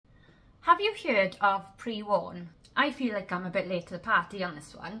Have you heard of Preworn? I feel like I'm a bit late to the party on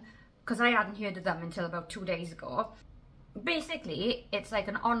this one because I hadn't heard of them until about 2 days ago. Basically, it's like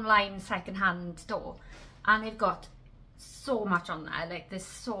an online second-hand store and they've got so much on there. Like, there's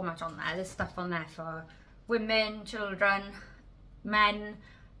so much on there. There's stuff on there for women, children, men.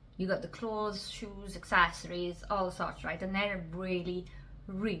 You got the clothes, shoes, accessories, all sorts, right? And they're really,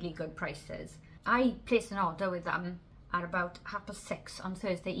 really good prices. I placed an order with them at about 6:30 on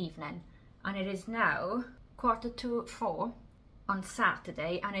Thursday evening, and it is now 3:45 on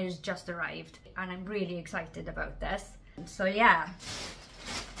Saturday, and it has just arrived, and I'm really excited about this. So yeah,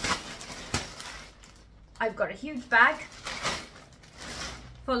 I've got a huge bag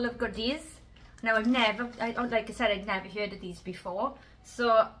full of goodies. Now like I said, I'd never heard of these before,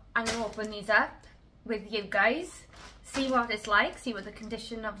 so I'm going to open these up with you guys, see what it's like, see what the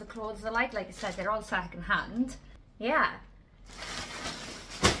condition of the clothes are like. Like I said, they're all second hand. Yeah.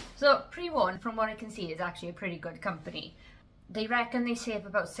 So Preworn, from what I can see, is actually a pretty good company. They reckon they save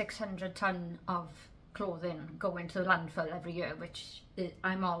about 600 tonne of clothing going to the landfill every year, which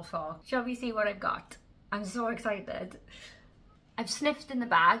I'm all for. Shall we see what I've got? I'm so excited. I've sniffed in the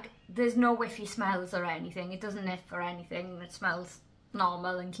bag. There's no whiffy smells or anything. It doesn't sniff or anything. It smells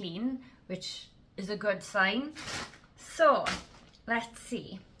normal and clean, which is a good sign. So let's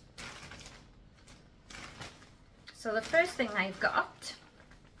see. So the first thing I've got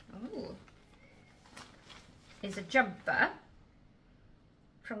is a jumper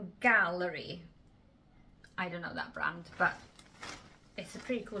from Gallery. I don't know that brand, but it's a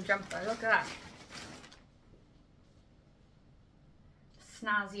pretty cool jumper. Look at that.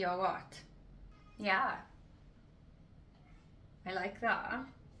 Snazzy or what? Yeah, I like that.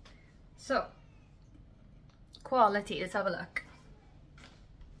 So, quality, let's have a look.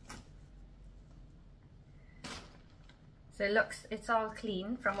 So it's all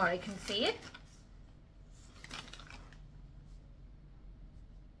clean from what I can see.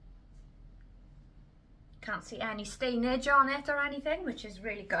 Can't see any stainage on it or anything, which is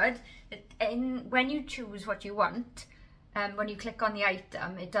really good. When you choose what you want, when you click on the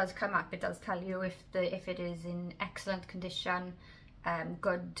item, it does come up. It does tell you if it is in excellent condition,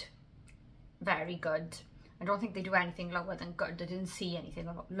 good, very good. I don't think they do anything lower than good. I didn't see anything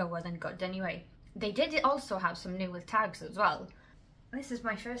lower than good anyway. They did also have some new with tags as well. This is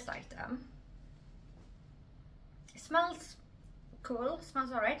my first item. It smells cool. It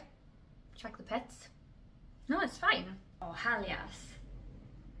smells alright. Check the pits. No, it's fine. Oh, hell yes.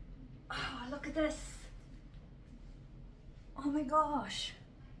 Oh, look at this. Oh my gosh.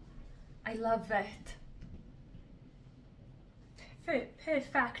 I love it.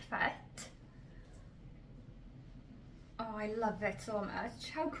 Perfect fit. Oh, I love it so much.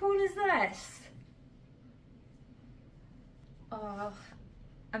 How cool is this? Oh,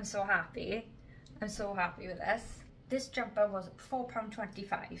 I'm so happy. I'm so happy with this. This jumper was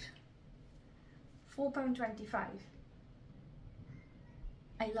 £4.25. £4.25.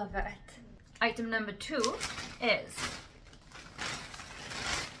 I love it. Item number 2 is, it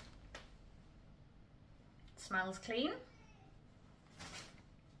smells clean.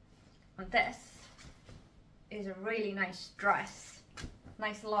 And this is a really nice dress,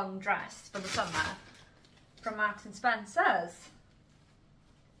 nice long dress for the summer from Marks and Spencer's.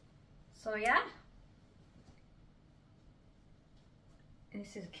 So yeah,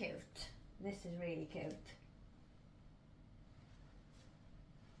 this is cute. This is really cute.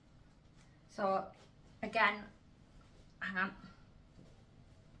 So again, hang on.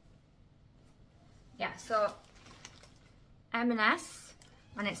 Yeah, so M&S,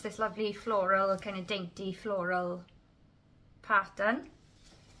 and it's this lovely floral, kind of dainty floral pattern,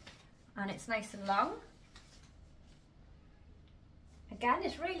 and it's nice and long. Again,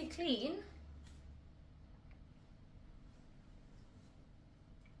 it's really clean.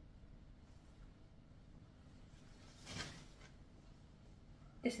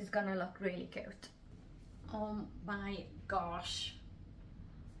 This is gonna look really cute. Oh my gosh.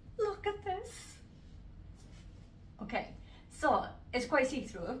 Look at this. Okay, so it's quite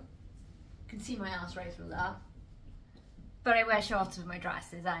see-through. You can see my ass right through that. But I wear shorts with my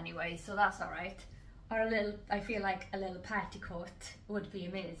dresses anyway, so that's alright. Or a little, I feel like a little petticoat would be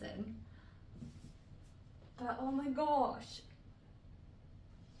amazing. But oh my gosh.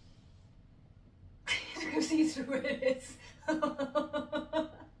 Look how see-through it is.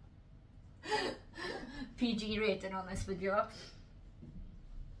 PG rating on this video.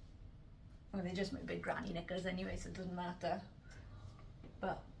 Well, they're just my big granny knickers anyway, so it doesn't matter.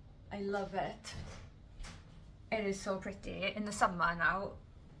 But I love it. It is so pretty in the summer now.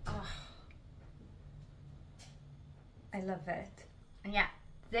 Oh, I love it. And yeah,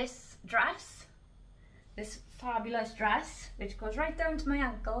 this dress, this fabulous dress, which goes right down to my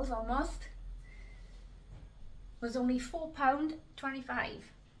ankles almost, was only £4.25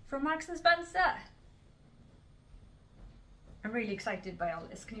 from Marks and Spencer. I'm really excited by all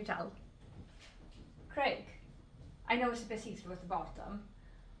this, can you tell? Craig, I know it's a bit see-through at the bottom,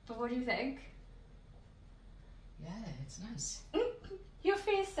 but what do you think? Yeah, it's nice. Your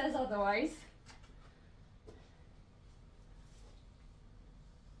face says otherwise.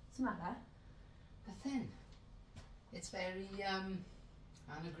 What's the matter? The thin. It's very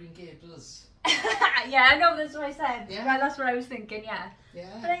Anna Green Gables. Yeah, I know, that's what I said. Yeah. Well, that's what I was thinking, yeah.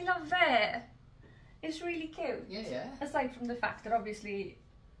 Yeah. But I love it. It's really cute. Yeah, yeah. Aside from the fact that obviously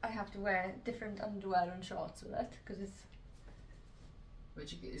I have to wear different underwear and shorts with it, because it's...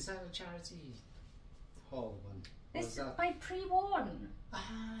 Which is that a charity haul one? It's by Preworn.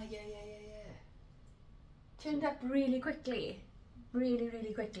 Ah, yeah. Turned up really quickly. Really,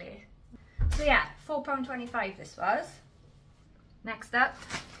 really quickly. So yeah, £4.25 this was. Next up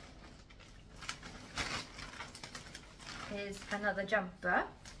is another jumper.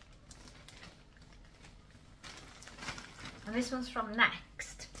 And this one's from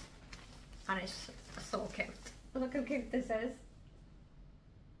Next. And it's so cute. Look how cute this is.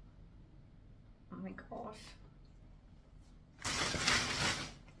 Oh my gosh.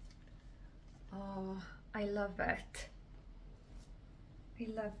 Oh, I love it. I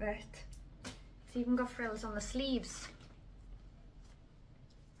love it. It's even got frills on the sleeves.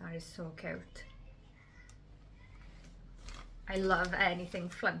 That is so cute. I love anything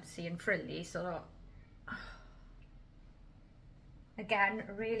flouncy and frilly, so again,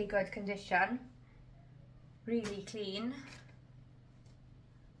 really good condition, really clean,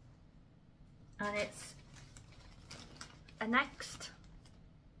 and it's a Next.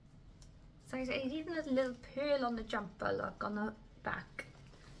 So it's even a little pearl on the jumper, look, on the back.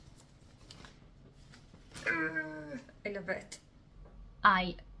 I love it.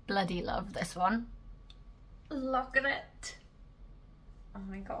 I bloody love this one. Look at it. Oh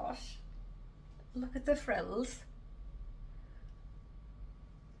my gosh. Look at the frills.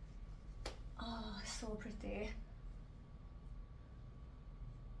 Oh, so pretty.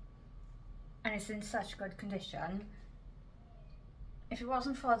 And it's in such good condition. If it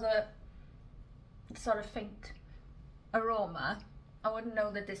wasn't for the sort of faint aroma, I wouldn't know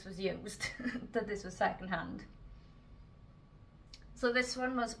that this was used, that this was secondhand. So this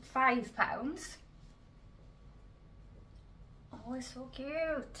one was £5. Oh, it's so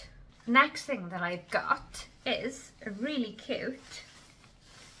cute. Next thing that I've got is a really cute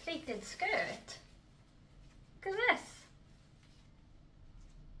pleated skirt. Look at this.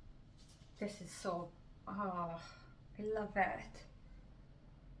 This is so, oh, I love it.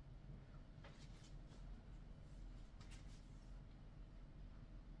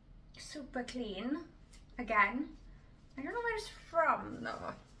 Super clean, again. I don't know where it's from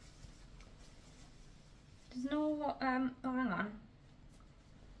though. There's no, oh hang on.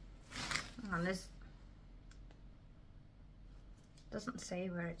 Hang on, this doesn't say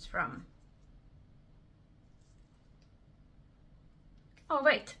where it's from. Oh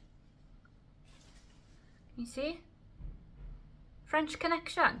wait. Can you see? French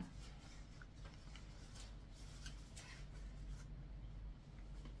Connection.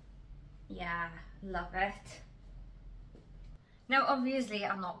 Yeah, love it. Now obviously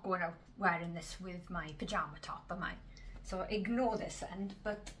I'm not going out wearing this with my pyjama top, am I? So ignore this end,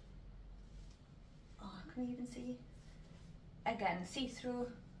 but oh, can you even see? Again,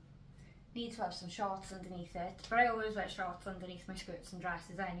 see-through, need to have some shorts underneath it, but I always wear shorts underneath my skirts and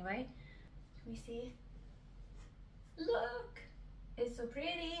dresses anyway. Can we see? Look! It's so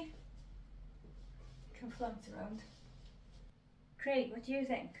pretty. Can flounce around. Craig, what do you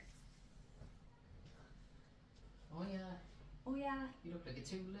think? Oh yeah. Oh yeah. You look like a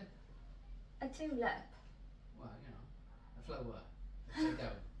tulip. A tulip? Well, you know, a flower. Upside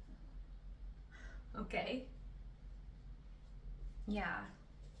down. Okay. Yeah.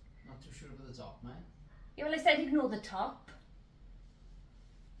 Not too sure about the top, man. Yeah, well I said ignore the top.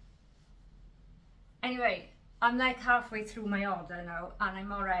 Anyway, I'm like halfway through my order now and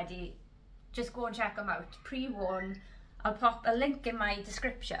I'm already, just go and check them out. Preworn. I'll pop a link in my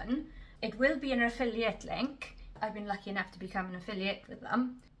description. It will be an affiliate link. I've been lucky enough to become an affiliate with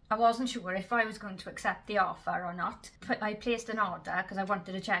them. I wasn't sure if I was going to accept the offer or not, but I placed an order because I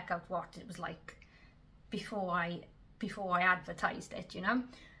wanted to check out what it was like before I advertised it, you know.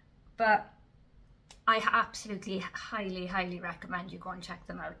 But I absolutely highly recommend you go and check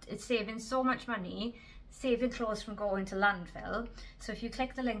them out. It's saving so much money, saving clothes from going to landfill. So if you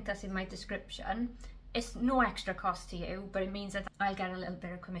click the link that's in my description, It's no extra cost to you, but it means that I'll get a little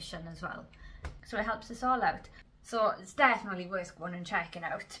bit of commission as well. So it helps us all out. So it's definitely worth going and checking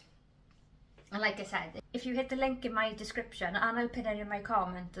out. And like I said, if you hit the link in my description, and I'll put it in my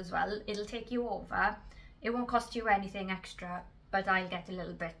comment as well, it'll take you over. It won't cost you anything extra, but I'll get a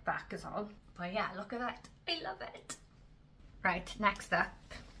little bit back as well. But yeah, look at that. I love it. Right, next up.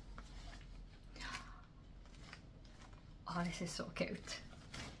 Oh, this is so cute.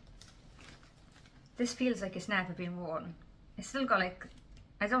 This feels like it's never been worn. It's still got like,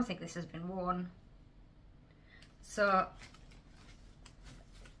 I don't think this has been worn. So,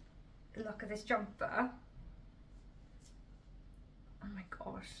 look at this jumper. Oh my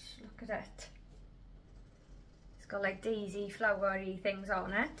gosh, look at it. It's got like daisy flowery things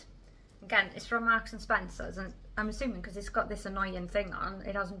on it. Again, it's from Marks and Spencer's, and I'm assuming because it's got this annoying thing on,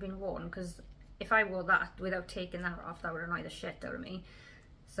 it hasn't been worn, because if I wore that without taking that off, that would annoy the shit out of me.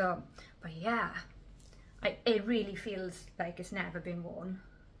 So, but yeah, it really feels like it's never been worn.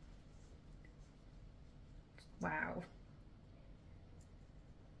 Wow.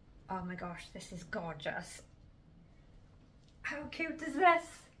 Oh my gosh, this is gorgeous. How cute is this?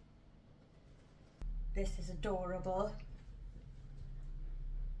 This is adorable.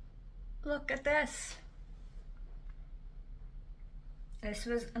 Look at this. This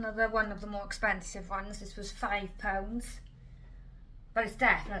was another one of the more expensive ones. This was £5. But it's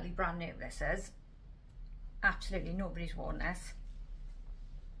definitely brand new, this is. Absolutely nobody's worn this.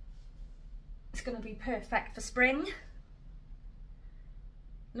 It's going to be perfect for spring.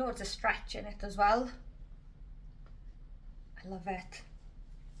 Loads of stretch in it as well. I love it.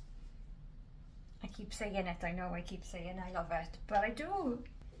 I keep saying it, I know I keep saying I love it, but I do.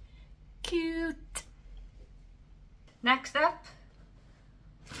 Cute. Next up.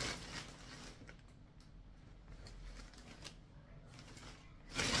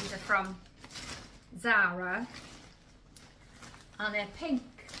 These are from Zara. And they're pink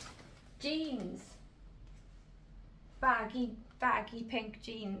jeans. Baggy pink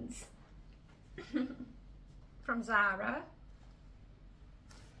jeans. From Zara.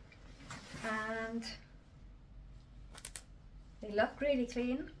 And they look really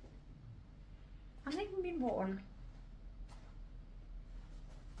clean. And they haven't been worn.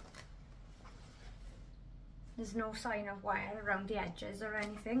 There's no sign of wear around the edges or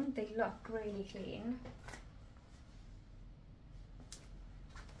anything. They look really clean.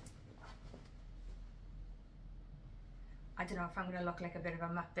 I don't know if I'm going to look like a bit of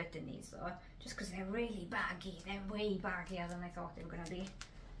a muppet in these though, just because they're really baggy. They're way baggier than I thought they were going to be.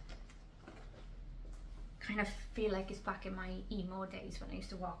 Kind of feel like it's back in my emo days when I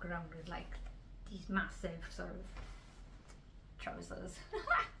used to walk around with like these massive sort of trousers.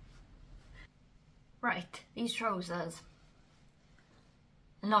 Right, these trousers.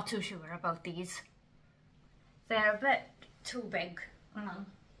 I'm not too sure about these. They're a bit too big. I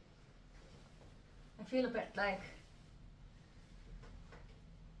feel a bit like,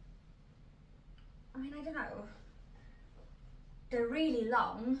 I mean, I don't know. They're really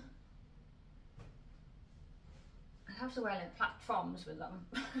long. I'd have to wear like platforms with them.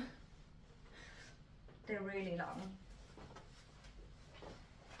 They're really long.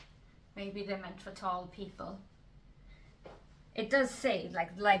 Maybe they're meant for tall people. It does say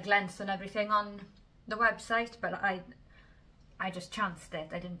like leg lengths and everything on the website, but I just chanced it.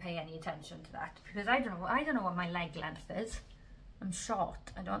 I didn't pay any attention to that because I don't know what my leg length is. I'm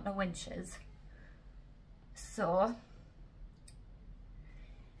short. I don't know inches. So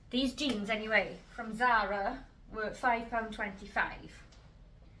these jeans anyway from Zara were £5.25.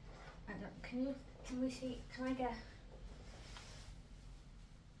 Can we see? Can I get?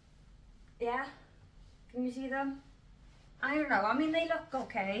 Yeah? Can you see them? I don't know, I mean they look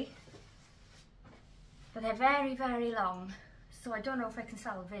okay, but they're very, very long, so I don't know if I can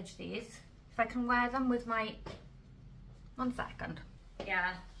salvage these. If I can wear them with my, 1 second.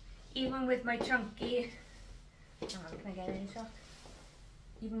 Yeah, even with my chunky, hang on, can I get any shot?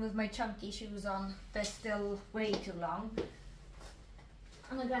 Even with my chunky shoes on, they're still way too long.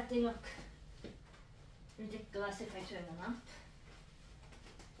 And I bet they look ridiculous if I turn them up.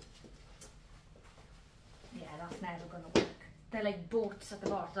 Yeah, that's never going to work. They're like boats at the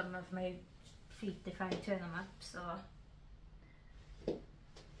bottom of my feet if I turn them up, so.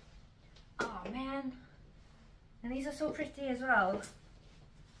 Oh man. And these are so pretty as well.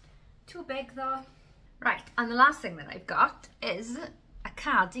 Too big though. Right, and the last thing that I've got is a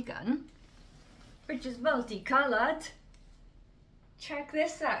cardigan, which is multicoloured. Check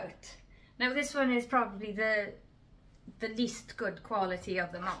this out. Now this one is probably the least good quality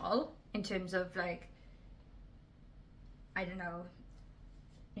of them all in terms of like, I don't know,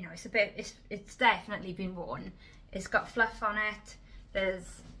 you know, it's definitely been worn. It's got fluff on it.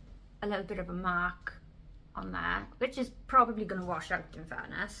 There's a little bit of a mark on there, which is probably going to wash out in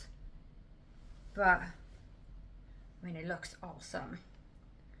fairness. But, I mean, it looks awesome.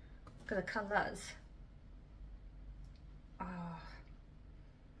 Look at the colours. Oh,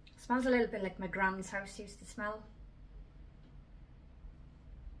 it smells a little bit like my grand's house used to smell.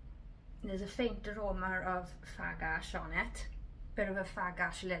 There's a faint aroma of fag ash on it. Bit of a fag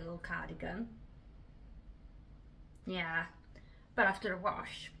ash little cardigan. Yeah, but after a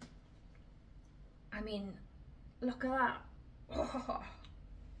wash, I mean, look at that. Oh.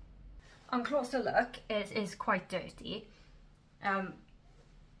 On closer look, it is quite dirty.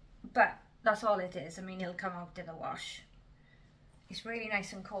 But that's all it is. I mean, it'll come out in the wash. It's really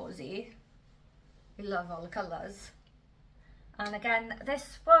nice and cozy. We love all the colours. And again,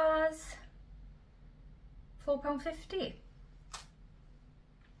 this was £4.50.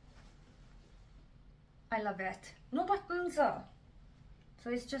 I love it. No buttons though. So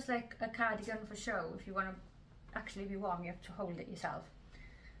it's just like a cardigan for show. If you want to actually be warm, you have to hold it yourself.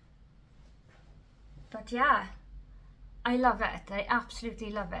 But yeah, I love it. I absolutely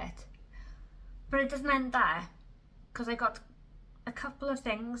love it. But it doesn't end there, because I got a couple of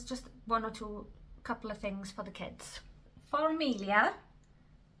things, just one or two, couple of things for the kids. For Amelia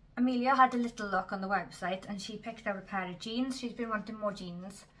had a little look on the website and she picked out a pair of jeans. She's been wanting more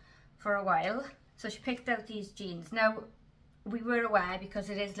jeans for a while, so she picked out these jeans. Now, we were aware, because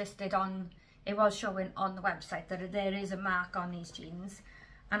it is listed on, it was showing on the website, that there is a mark on these jeans,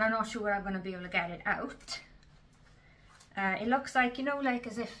 and I'm not sure I'm going to be able to get it out. It looks like, you know, like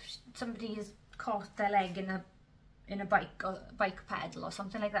as if somebody has caught their leg in a bike or bike pedal or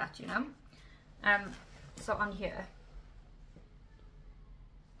something like that, you know. So on here,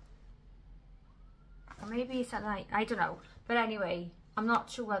 or maybe it's a light, I don't know, but anyway, I'm not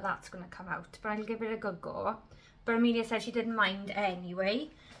sure where that's going to come out, but I'll give it a good go. But Amelia said she didn't mind anyway,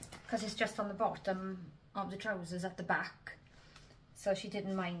 because it's just on the bottom of the trousers at the back, so she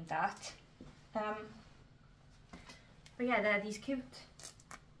didn't mind that. But yeah, they're these cute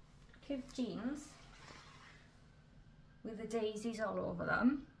jeans with the daisies all over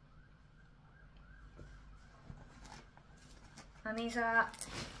them. And these are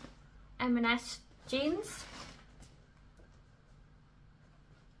M&S jeans.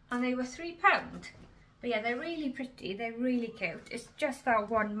 And they were £3. But yeah, they're really pretty, they're really cute. It's just that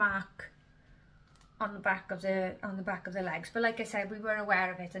one mark on the back of the legs. But like I said, we were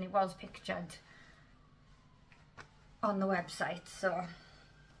aware of it and it was pictured on the website, so.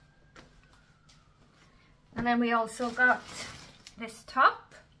 And then we also got this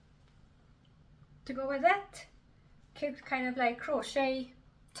top to go with it. Cute kind of like crochet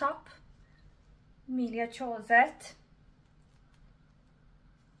top. Amelia chose it.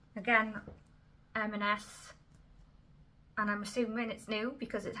 Again, M&S, and I'm assuming it's new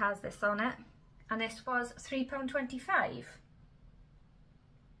because it has this on it. And this was £3.25.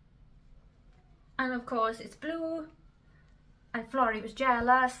 And of course it's blue, and Florrie was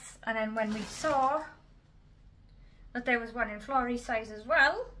jealous, and then when we saw that there was one in Florrie's size as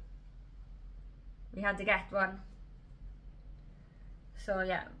well, we had to get one. So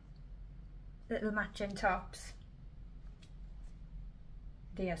yeah, little matching tops.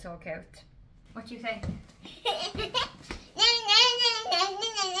 They are so cute. What do you think?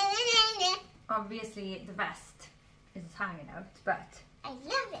 Obviously the vest is hanging out, but I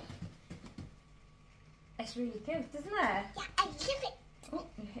love it. It's really cute, isn't it? Yeah, I love it. Oh,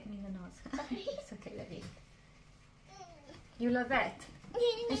 you hit me in the nose. It's okay, Lily. You love it?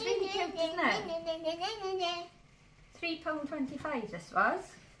 It's really cute, isn't it? £3.25 this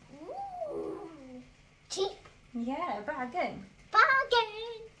was. Ooh. Cheap. Yeah, bargain.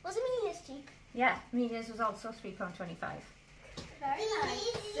 Bargain. Was Amelia's cheap? Yeah, Amelia's was also £3.25. Very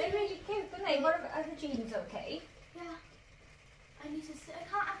nice. They're really cute, aren't they? What about, are the jeans okay? Yeah. I need to see. I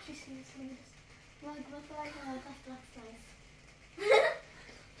can't actually see this one. That's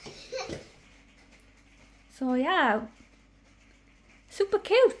nice. So yeah, super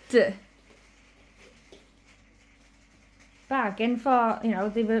cute. Bargain for, you know,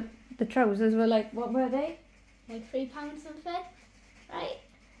 the trousers were like, what were they? Like £3 something, right?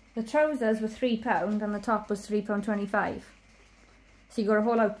 The trousers were £3 and the top was £3.25. So you got a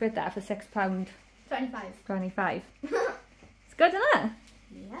whole outfit there for £6. 25. It's good, isn't it?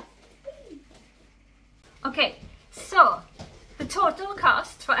 Yeah. Okay, so the total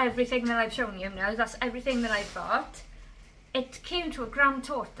cost for everything that I've shown you now, that's everything that I've got. It came to a grand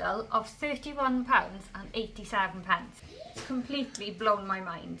total of £31.87. It's completely blown my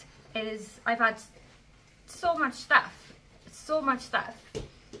mind. It is, I've had so much stuff,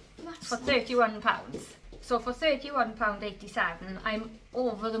 for £31. So for £31.87, I'm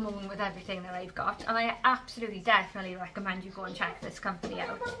over the moon with everything that I've got, and I absolutely definitely recommend you go and check this company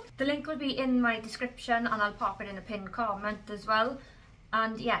out. The link will be in my description, and I'll pop it in a pinned comment as well.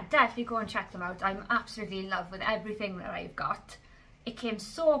 And yeah, definitely go and check them out. I'm absolutely in love with everything that I've got. It came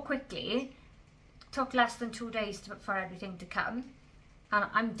so quickly, took less than 2 days for everything to come, and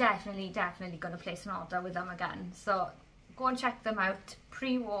I'm definitely going to place an order with them again. So go and check them out.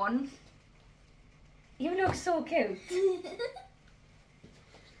 Preworn. You look so cute.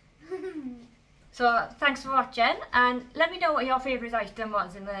 So thanks for watching, and let me know what your favourite item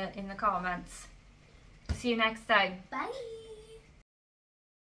was in the comments. See you next time. Bye.